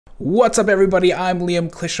What's up everybody, I'm Liam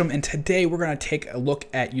Clisham, and today we're going to take a look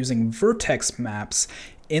at using Vertex maps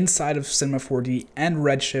inside of Cinema4D and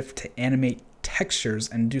Redshift to animate textures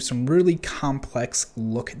and do some really complex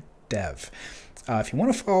look dev. If you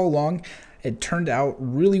want to follow along, it turned out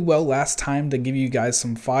really well last time to give you guys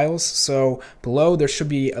some files, so below there should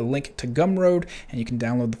be a link to Gumroad and you can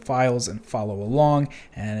download the files and follow along,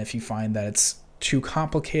 and if you find that it's too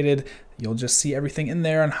complicated, you'll just see everything in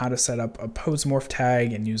there on how to set up a pose morph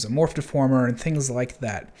tag and use a morph deformer and things like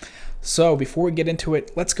that. So before we get into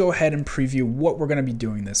it, let's go ahead and preview what we're going to be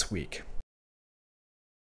doing this week.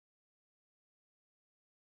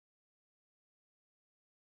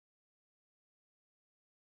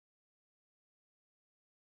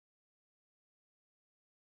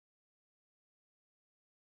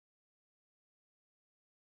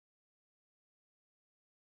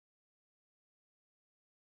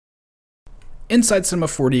 Inside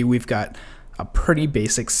Cinema4D, we've got a pretty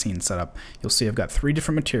basic scene setup. You'll see I've got 3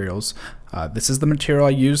 different materials. This is the material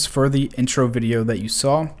I used for the intro video that you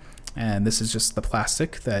saw, and this is just the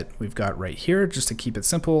plastic that we've got right here, just to keep it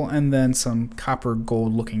simple, and then some copper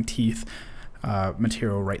gold looking teeth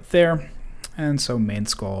material right there. And so main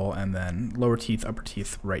skull, and then lower teeth, upper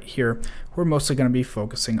teeth right here. We're mostly going to be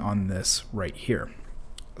focusing on this right here.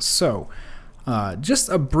 So just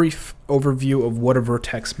a brief overview of what a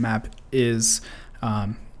vertex map is.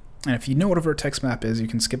 And if you know what a vertex map is, you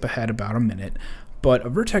can skip ahead about a minute. But a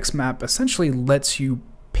vertex map essentially lets you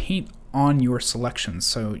paint on your selections.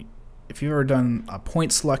 So if you've ever done a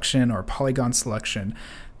point selection or a polygon selection,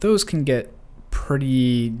 those can get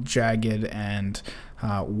pretty jagged and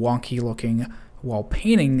wonky looking, while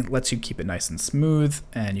painting lets you keep it nice and smooth,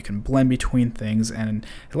 and you can blend between things, and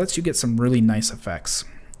it lets you get some really nice effects.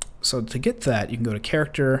 So to get that, you can go to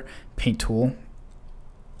Character, Paint Tool,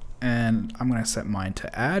 and I'm going to set mine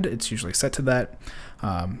to Add. It's usually set to that,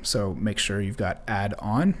 so make sure you've got Add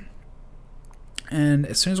on. And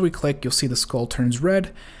as soon as we click, you'll see the skull turns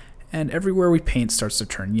red, and everywhere we paint starts to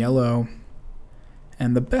turn yellow.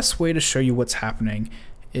 And the best way to show you what's happening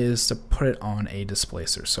is to put it on a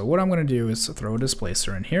displacer. So what I'm going to do is to throw a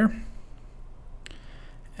displacer in here,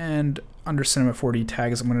 and under Cinema4D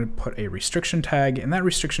tags, I'm going to put a restriction tag, and that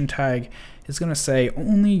restriction tag is going to say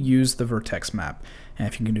only use the vertex map. And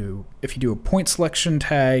if you do a point selection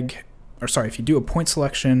tag, or sorry, if you do a point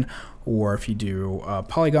selection, or if you do a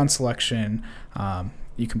polygon selection,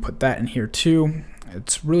 you can put that in here too.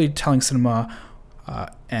 It's really telling Cinema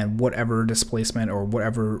and whatever displacement or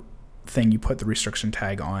whatever thing you put the restriction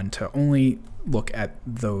tag on to only look at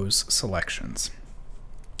those selections.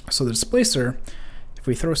 So the displacer, if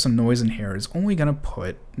we throw some noise in here, is only going to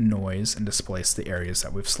put noise and displace the areas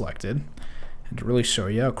that we've selected. And to really show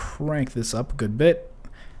you, I'll crank this up a good bit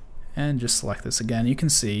and just select this again. You can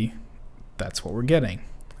see that's what we're getting.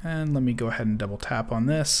 And let me go ahead and double tap on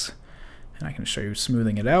this, and I can show you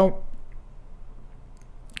smoothing it out.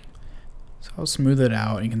 So I'll smooth it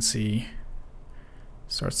out, and you can see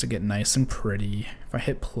it starts to get nice and pretty. If I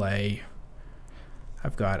hit play,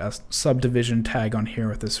 I've got a subdivision tag on here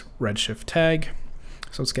with this Redshift tag.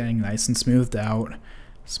 So it's getting nice and smoothed out.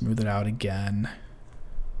 Smooth it out again.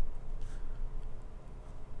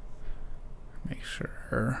 Make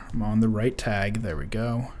sure I'm on the right tag. There we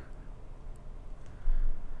go.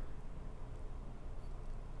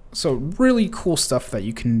 So really cool stuff that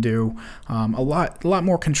you can do. A lot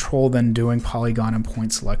more control than doing polygon and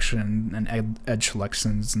point selection and edge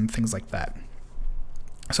selections and things like that.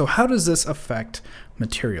 So how does this affect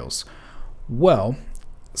materials? Well,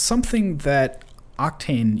 something that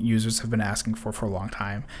Octane users have been asking for a long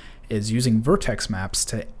time is using vertex maps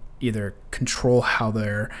to either control how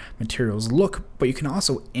their materials look, but you can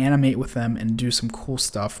also animate with them and do some cool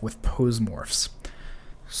stuff with pose morphs.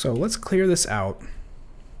 So let's clear this out.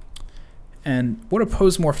 And what a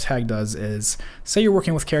pose morph tag does is, say you're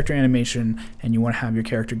working with character animation and you want to have your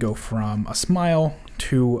character go from a smile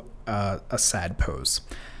to a sad pose.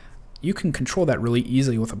 You can control that really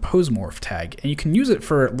easily with a pose morph tag, and you can use it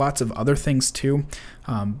for lots of other things too,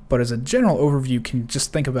 but as a general overview, you can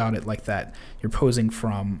just think about it like that. You're posing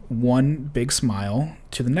from one big smile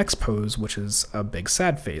to the next pose, which is a big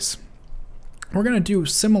sad face. We're going to do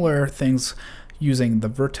similar things using the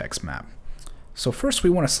vertex map. So first we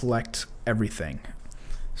want to select everything.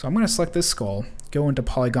 So I'm going to select this skull, go into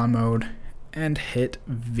polygon mode, and hit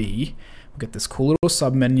V. We'll get this cool little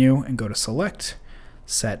sub menu and go to select,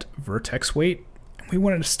 set vertex weight, and we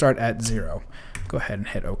want it to start at 0. Go ahead and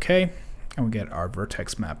hit OK, and we get our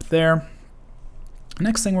vertex map there.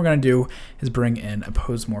 Next thing we're going to do is bring in a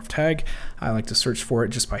pose morph tag. I like to search for it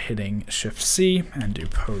just by hitting Shift C and do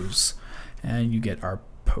pose, and you get our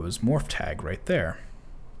pose morph tag right there.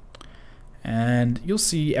 and you'll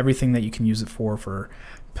see everything that you can use it for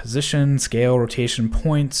position, scale, rotation,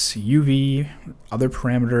 points, UV, other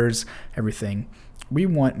parameters, everything. We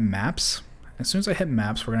want maps. As soon as I hit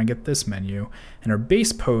maps, we're going to get this menu, and our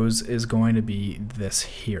base pose is going to be this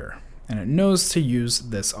here, and it knows to use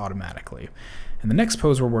this automatically. And the next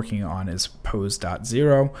pose we're working on is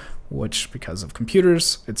pose.0, which, because of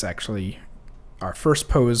computers, it's actually our first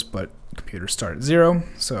pose, but computers start at 0,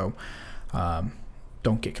 so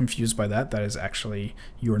don't get confused by that. That is actually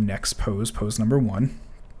your next pose, pose number 1.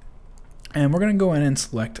 And we're going to go in and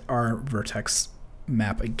select our vertex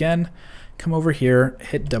map again, come over here,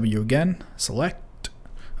 hit W again, select,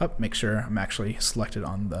 make sure I'm actually selected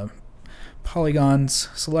on the polygons,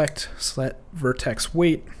 select vertex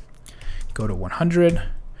weight, go to 100,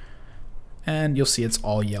 and you'll see it's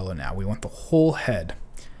all yellow now. We want the whole head.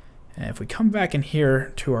 And if we come back in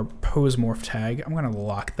here to our pose morph tag, I'm going to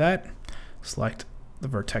lock that, select the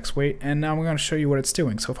vertex weight, and now I'm going to show you what it's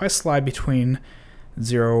doing. So if I slide between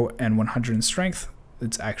 0 and 100 in strength,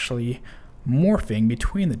 it's actually morphing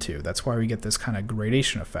between the two. That's why we get this kind of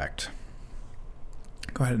gradation effect.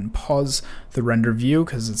 Go ahead and pause the render view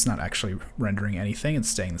because it's not actually rendering anything, it's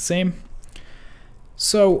staying the same.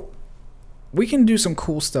 So we can do some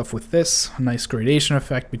cool stuff with this, a nice gradation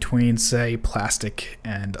effect between, say, plastic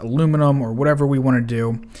and aluminum or whatever we want to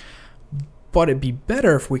do. But it'd be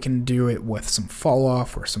better if we can do it with some fall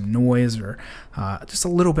off or some noise or just a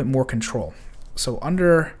little bit more control. So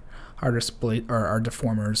under our display or our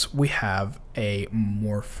deformers, we have a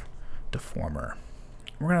morph deformer.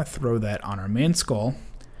 We're going to throw that on our main skull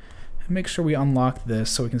and make sure we unlock this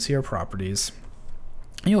so we can see our properties.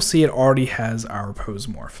 And you'll see it already has our pose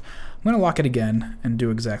morph. I'm going to lock it again and do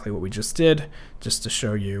exactly what we just did, just to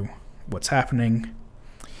show you what's happening.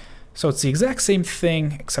 So it's the exact same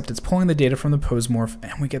thing, except it's pulling the data from the pose morph,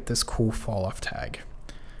 and we get this cool Falloff tag,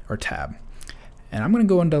 or tab. And I'm going to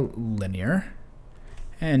go into linear,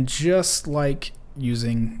 and just like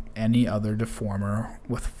using any other deformer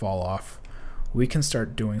with Falloff, we can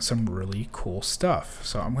start doing some really cool stuff.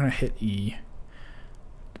 So I'm going to hit E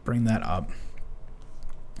to bring that up.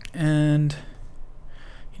 And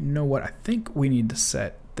you know what? I think we need to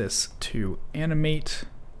set this to animate.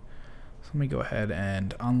 So let me go ahead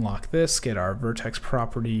and unlock this, get our vertex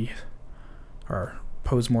property, our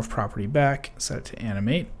pose morph property back, set it to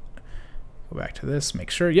animate. Go back to this,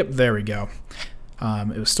 make sure, yep, there we go.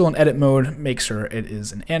 It was still in edit mode, make sure it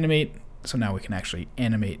is in animate, so now we can actually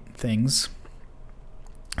animate things.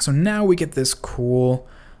 So now we get this cool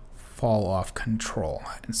fall off control,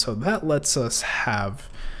 and so that lets us have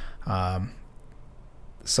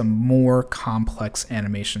some more complex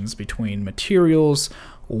animations between materials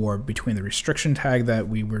or between the restriction tag that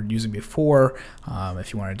we were using before.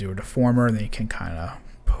 If you want to do a deformer, then you can kind of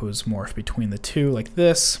pose morph between the two like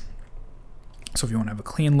this. So if you want to have a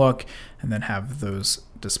clean look and then have those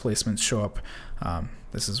displacements show up,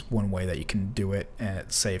 this is one way that you can do it. And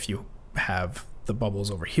say if you have the bubbles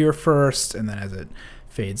over here first, and then as it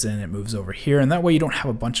fades in, it moves over here, and that way you don't have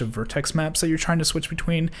a bunch of vertex maps that you're trying to switch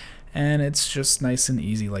between, and it's just nice and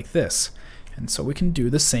easy like this. And so we can do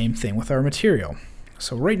the same thing with our material.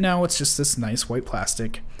 So right now it's just this nice white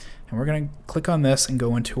plastic, and we're going to click on this and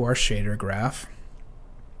go into our shader graph.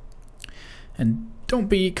 And don't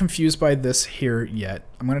be confused by this here yet.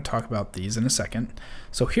 I'm going to talk about these in a second.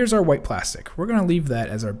 So here's our white plastic. We're going to leave that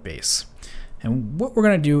as our base. And what we're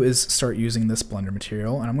going to do is start using this blender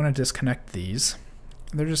material, and I'm going to disconnect these.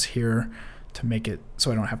 They're just here to make it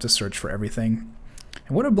so I don't have to search for everything.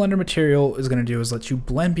 And what a blender material is going to do is let you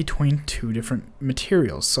blend between two different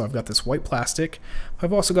materials. So I've got this white plastic, but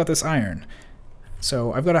I've also got this iron.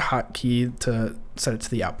 So I've got a hotkey to set it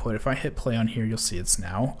to the output. If I hit play on here, you'll see it's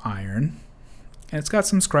now iron. And it's got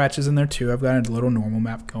some scratches in there too. I've got a little normal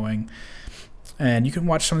map going. And you can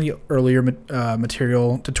watch some of the earlier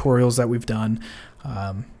material tutorials that we've done.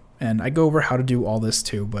 And I go over how to do all this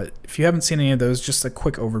too, but if you haven't seen any of those, just a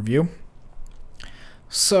quick overview.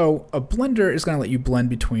 So a blender is going to let you blend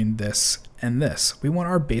between this and this. We want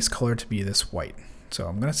our base color to be this white. So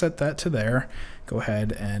I'm going to set that to there. Go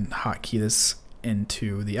ahead and hotkey this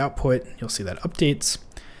into the output. You'll see that updates.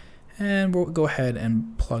 And we'll go ahead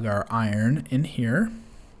and plug our iron in here.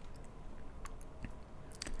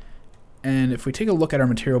 And if we take a look at our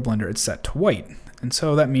material blender, it's set to white. And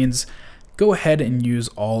so that means go ahead and use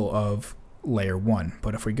all of layer 1.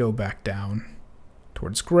 But if we go back down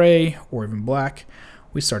towards gray or even black,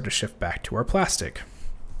 we start to shift back to our plastic.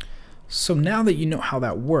 So now that you know how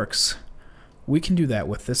that works, we can do that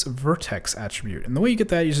with this vertex attribute. And the way you get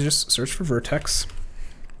that is just search for vertex,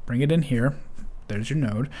 bring it in here, there's your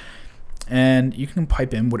node, and you can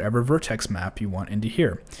pipe in whatever vertex map you want into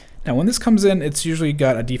here. Now when this comes in, it's usually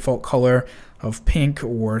got a default color of pink,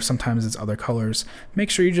 or sometimes it's other colors. Make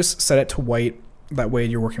sure you just set it to white. That way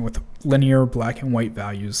you're working with linear black and white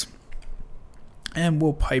values. And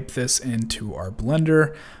we'll pipe this into our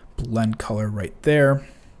blender, blend color right there.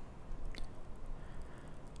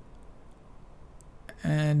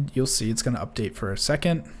 And you'll see it's going to update for a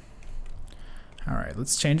second. All right,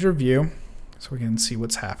 let's change our view so we can see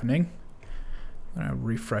what's happening. I'm going to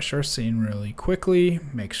refresh our scene really quickly,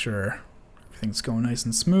 make sure everything's going nice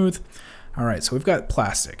and smooth. All right, so we've got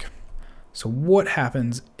plastic. So what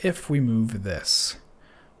happens if we move this?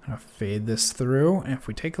 I'm going to fade this through, and if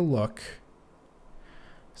we take a look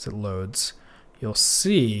as it loads, you'll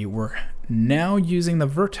see we're now using the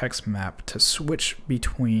vertex map to switch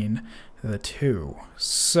between the two.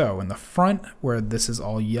 So in the front, where this is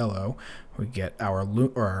all yellow, we get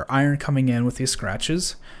our iron coming in with these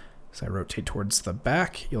scratches. As I rotate towards the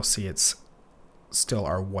back, you'll see it's still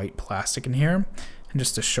our white plastic in here. And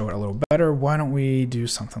just to show it a little better, why don't we do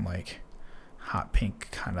something like hot pink,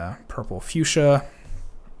 kind of purple fuchsia.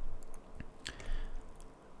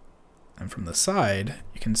 And from the side,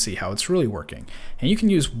 you can see how it's really working. And you can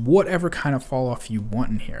use whatever kind of fall off you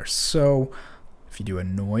want in here. So if you do a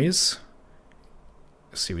noise,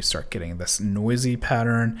 see we start getting this noisy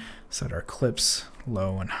pattern. Set our clips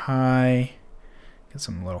low and high. Get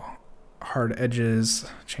some little hard edges.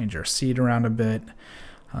 Change our seed around a bit.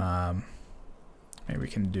 Maybe we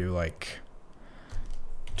can do like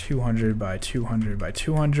 200 by 200 by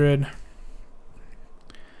 200.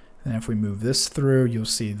 And if we move this through, you'll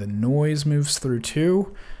see the noise moves through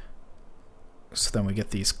too. So then we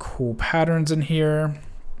get these cool patterns in here.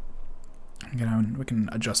 Again, we can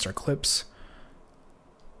adjust our clips.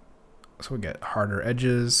 So we get harder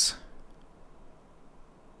edges.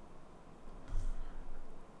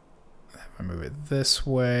 If I move it this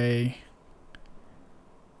way,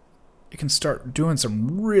 you can start doing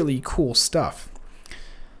some really cool stuff.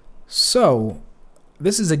 So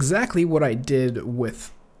this is exactly what I did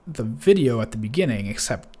with the video at the beginning,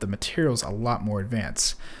 except the material's a lot more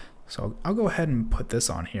advanced. So I'll go ahead and put this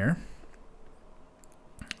on here.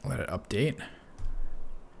 Let it update.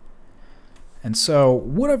 And so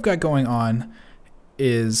what I've got going on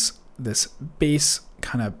is this base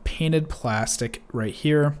kind of painted plastic right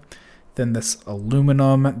here. Then this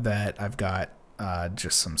aluminum that I've got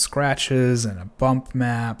just some scratches and a bump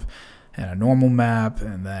map and a normal map,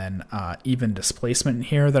 and then even displacement in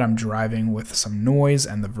here that I'm driving with some noise,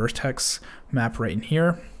 and the vertex map right in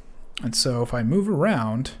here. And so if I move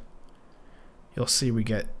around, you'll see we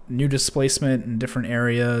get new displacement in different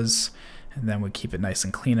areas, and then we keep it nice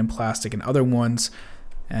and clean in plastic in other ones.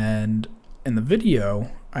 And in the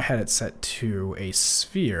video, I had it set to a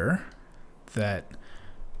sphere that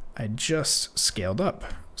I just scaled up.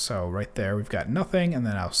 So right there, we've got nothing, and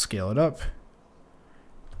then I'll scale it up.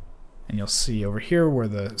 And you'll see over here where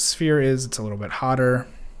the sphere is, it's a little bit hotter.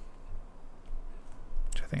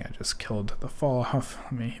 Which I think I just killed the fall off.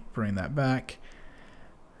 Let me bring that back.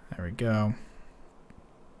 There we go.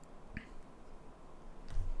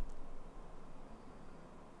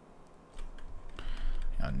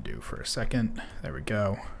 Undo for a second. There we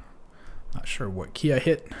go. Not sure what key I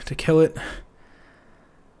hit to kill it. Do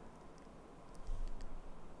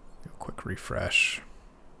a quick refresh.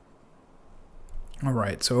 All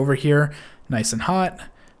right, so over here, nice and hot.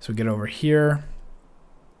 So we get over here,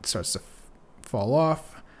 it starts to fall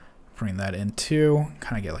off. Bring that in too,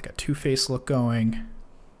 kind of get like a two-face look going.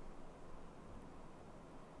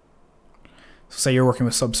 So say you're working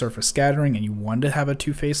with subsurface scattering and you wanted to have a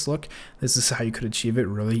two-face look, this is how you could achieve it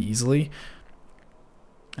really easily.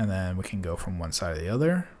 And then we can go from one side to the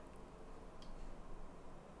other.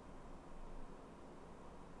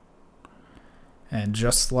 And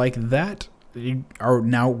just like that, you are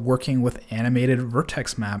now working with animated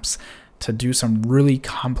vertex maps to do some really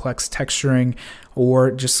complex texturing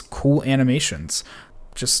or just cool animations.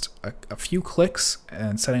 Just a few clicks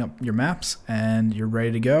and setting up your maps, and you're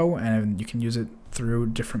ready to go, and you can use it through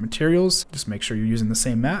different materials. Just make sure you're using the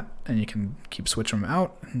same map, and you can keep switching them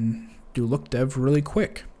out and do look dev really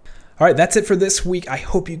quick. All right, that's it for this week. I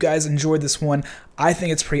hope you guys enjoyed this one. I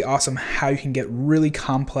think it's pretty awesome how you can get really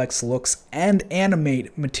complex looks and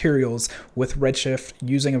animate materials with Redshift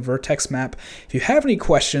using a vertex map. If you have any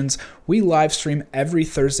questions, we live stream every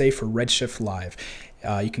Thursday for Redshift Live.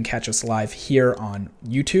 You can catch us live here on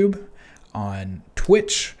YouTube, on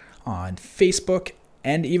Twitch, on Facebook,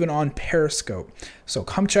 and even on Periscope. So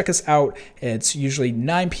come check us out. It's usually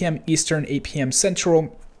 9 p.m. Eastern, 8 p.m.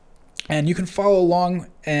 Central. And you can follow along,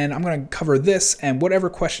 and I'm going to cover this and whatever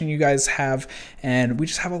question you guys have, and we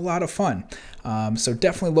just have a lot of fun. So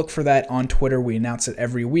definitely look for that on Twitter. We announce it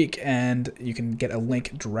every week, and you can get a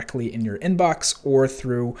link directly in your inbox or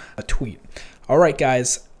through a tweet. All right,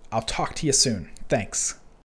 guys, I'll talk to you soon. Thanks.